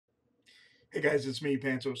Hey guys, it's me,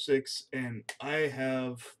 Panto6, and I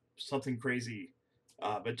have something crazy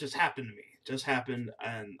that just happened to me. Just happened,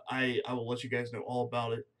 and I will let you guys know all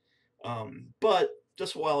about it. But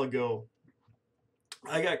just a while ago,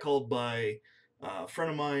 I got called by a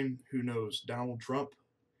friend of mine who knows Donald Trump.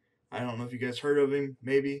 I don't know if you guys heard of him,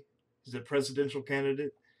 maybe. He's a presidential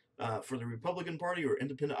candidate for the Republican Party or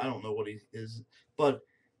independent. I don't know what he is. But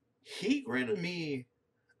he granted me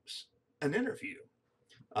an interview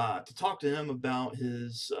to talk to him about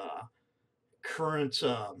his current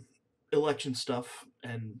election stuff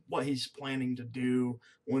and what he's planning to do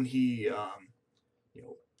when he, you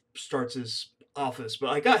know, starts his office.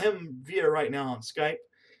 But I got him via right now on Skype, and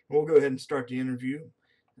we'll go ahead and start the interview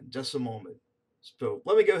in just a moment. So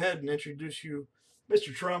let me go ahead and introduce you,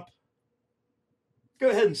 Mr. Trump. Go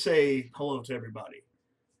ahead and say hello to everybody,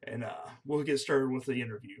 and we'll get started with the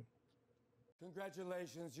interview.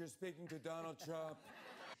 Congratulations, you're speaking to Donald Trump.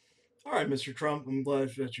 All right, Mr. Trump, I'm glad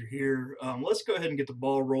that you're here. Let's go ahead and get the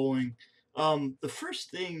ball rolling. The first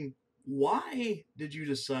thing, why did you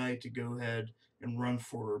decide to go ahead and run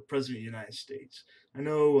for President of the United States? I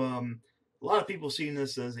know a lot of people seen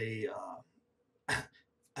this as a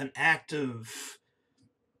an act of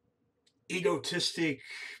egotistic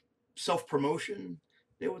self-promotion,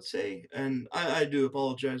 they would say, and I do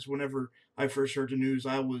apologize. Whenever I first heard the news,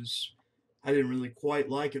 I didn't really quite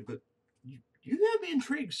like it, but you have me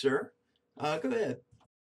intrigued, sir. Go ahead.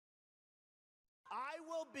 I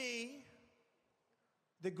will be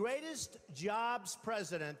the greatest jobs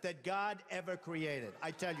president that God ever created.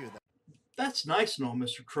 I tell you that. That's nice and all,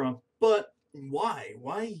 Mr. Trump, but why?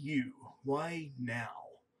 Why you? Why now?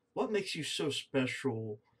 What makes you so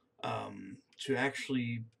special to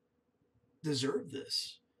actually deserve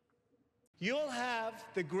this? You'll have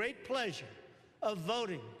the great pleasure of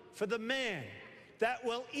voting for the man that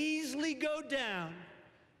will easily go down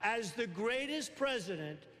as the greatest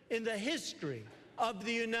president in the history of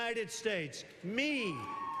the United States. Me,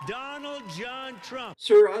 Donald John Trump.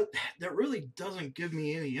 Sir, that really doesn't give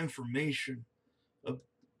me any information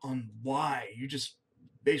on why. You just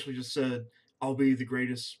basically just said, I'll be the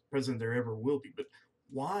greatest president there ever will be. But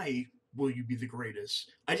why will you be the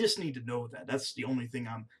greatest? I just need to know that. That's the only thing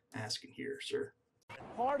I'm asking here, sir.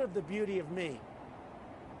 Part of the beauty of me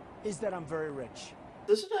is that I'm very rich.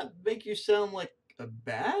 Doesn't that make you sound like a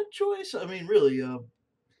bad choice? I mean, really,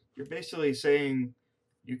 you're basically saying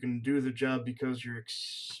you can do the job because you're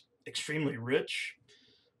extremely rich.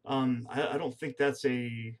 I don't think that's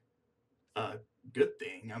a good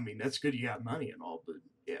thing. I mean, that's good you got money and all, but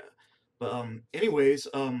yeah. But anyways,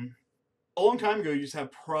 a long time ago, you just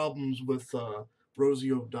had problems with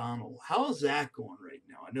Rosie O'Donnell. How is that going right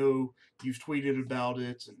now? I know you've tweeted about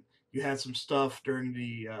it, and you had some stuff during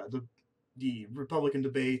the Republican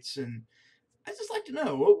debates, and I just like to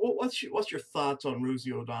know what's your thoughts on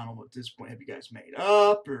Rosie O'Donnell at this point? Have you guys made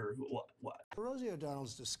up or what? What? Rosie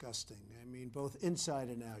O'Donnell's disgusting. I mean, both inside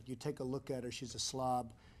and out. You take a look at her, she's a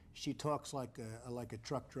slob. She talks like a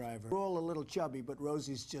truck driver. We're all a little chubby, but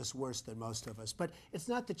Rosie's just worse than most of us. But it's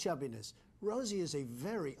not the chubbiness. Rosie is a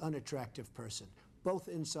very unattractive person, both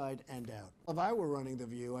inside and out. If I were running The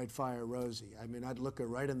View, I'd fire Rosie. I mean, I'd look her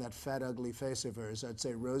right in that fat, ugly face of hers. I'd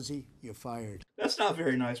say, Rosie, you're fired. That's not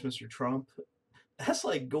very nice, Mr. Trump. That's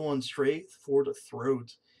like going straight for the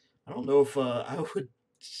throat. I don't know if I would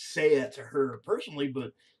say that to her personally,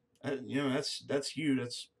 but that's you.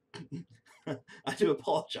 That's I do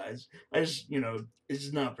apologize. I just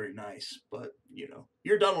it's not very nice. But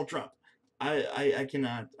you're Donald Trump. I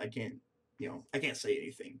cannot I can't I can't say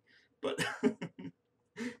anything. But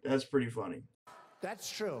that's pretty funny.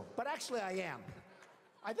 That's true. But actually, I am.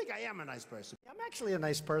 I think I am a nice person. I'm actually a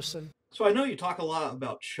nice person. So I know you talk a lot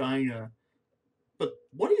about China, but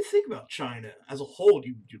what do you think about China as a whole? Do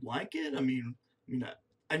you like it?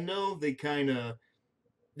 I know they kind of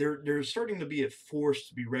they're starting to be a force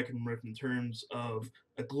to be reckoned with in terms of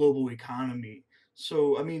a global economy.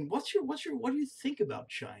 So I mean, what do you think about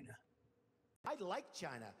China? I like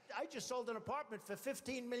China. I just sold an apartment for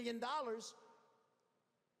 $15 million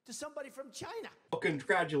to somebody from China. Well,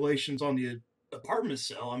 congratulations on the apartment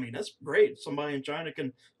sale. I mean, that's great. Somebody in China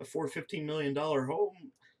can afford $15 million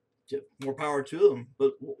home. More power to them.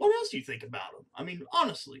 But what else do you think about them? I mean,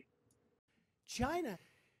 honestly. China.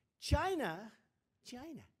 China.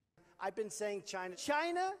 China. I've been saying China.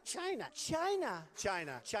 China. China. China.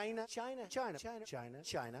 China. China. China. China. China. China.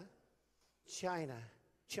 China. China.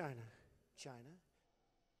 China. China.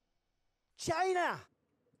 China.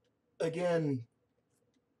 Again,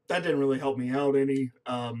 that didn't really help me out any.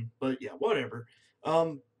 But yeah, whatever.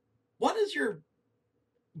 What is your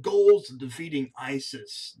goals of defeating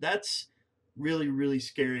ISIS? That's really, really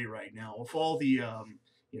scary right now with all the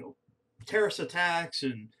terrorist attacks,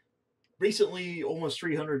 and recently almost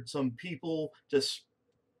 300 some people just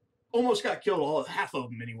almost got killed, all half of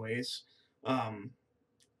them anyways. Um,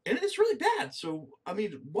 and it's really bad. So I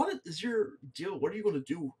mean, what is your deal? What are you going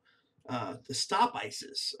to do to stop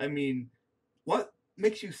ISIS? I mean, what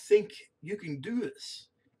makes you think you can do this?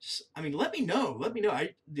 I mean, let me know. Let me know.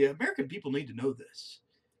 The American people need to know this.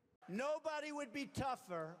 Nobody would be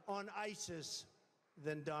tougher on ISIS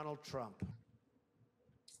than Donald Trump.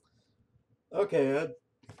 Okay,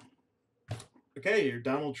 okay, you're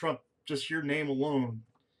Donald Trump. Just your name alone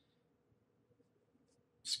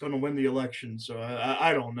is going to win the election. So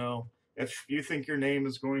I don't know. If you think your name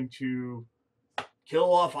is going to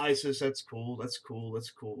kill off ISIS, that's cool. That's cool.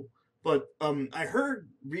 That's cool. But I heard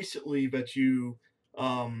recently that you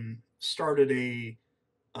started a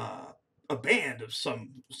band of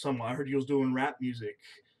some. I heard you was doing rap music,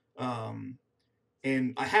 um,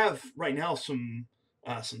 and I have right now some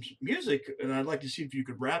music, and I'd like to see if you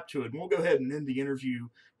could rap to it. And we'll go ahead and end the interview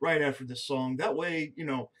right after this song. That way, you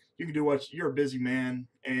can do what you're a busy man,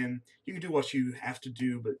 and you can do what you have to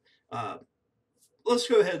do. But let's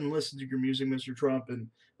go ahead and listen to your music, Mr. Trump, and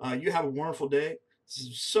you have a wonderful day. This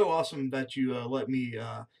is so awesome that you let me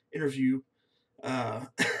interview. Uh,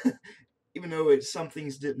 Even though some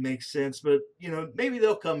things didn't make sense, but maybe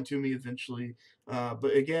they'll come to me eventually.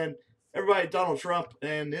 But again, everybody, Donald Trump,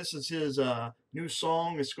 and this is his new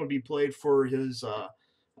song. It's going to be played for his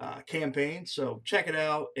campaign, so check it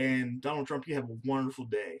out. And Donald Trump, you have a wonderful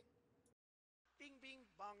day. Bing, bing,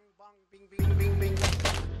 bong, bong, bing, bing, bing, bing,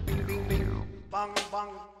 bing, bing, bing, bong,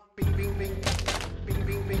 bong, bing, bing, bing, bing,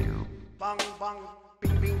 bing, bing, bong, bong,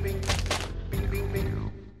 bing, bing, bing, bing, bing,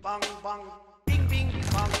 bing, bong, bong, bing, bing,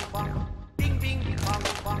 bong, bong. Bing bing bong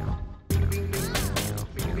bong, bing bing bing,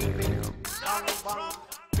 bing bing bing, Donald Trump,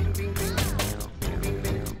 bing bing bing, bing bing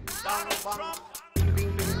bing, Donald Trump, bing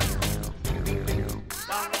bing bing, bing bing bing,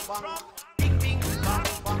 Donald Trump, bing bing Donald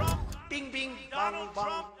Trump, bing bing Donald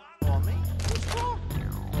Trump. For me, what's wrong?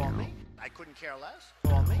 For me, I couldn't care less.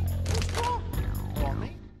 For me, what's wrong? For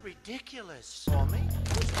me, ridiculous. For me,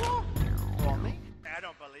 what's wrong? For me, I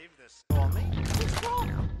don't believe this. For me, what's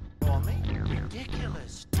wrong? For me,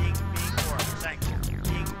 ridiculous. Bing bing or sanction.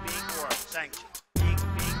 Bing bing or sanction. Bing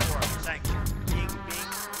bing or sanction. Bing bing,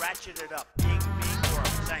 ratchet it up. Bing bing or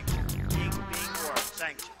sanction. Bing bing or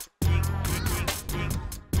sanction. Bing bing bing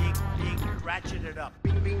bing bing, ratchet it up.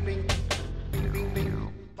 Bing bing bing, bing bing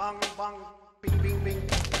bing, bong bong. Bing bing bing,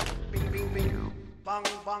 bing bing bing, bong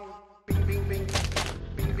bong. Bing bing bing,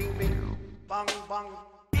 bing bing bing, bong bong.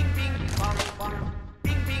 Bing bing bong bong.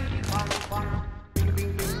 Bing bing bong bong. Bing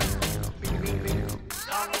bing bing. Bing bing,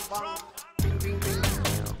 Donald Trump. Bing bing bing,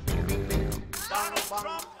 bing bing bing, Donald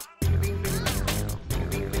Trump. Bing bing bing, bing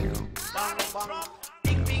bing bing, Donald Trump.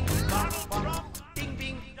 Bing bing, Donald Trump. Bing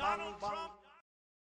bing, Donald Trump.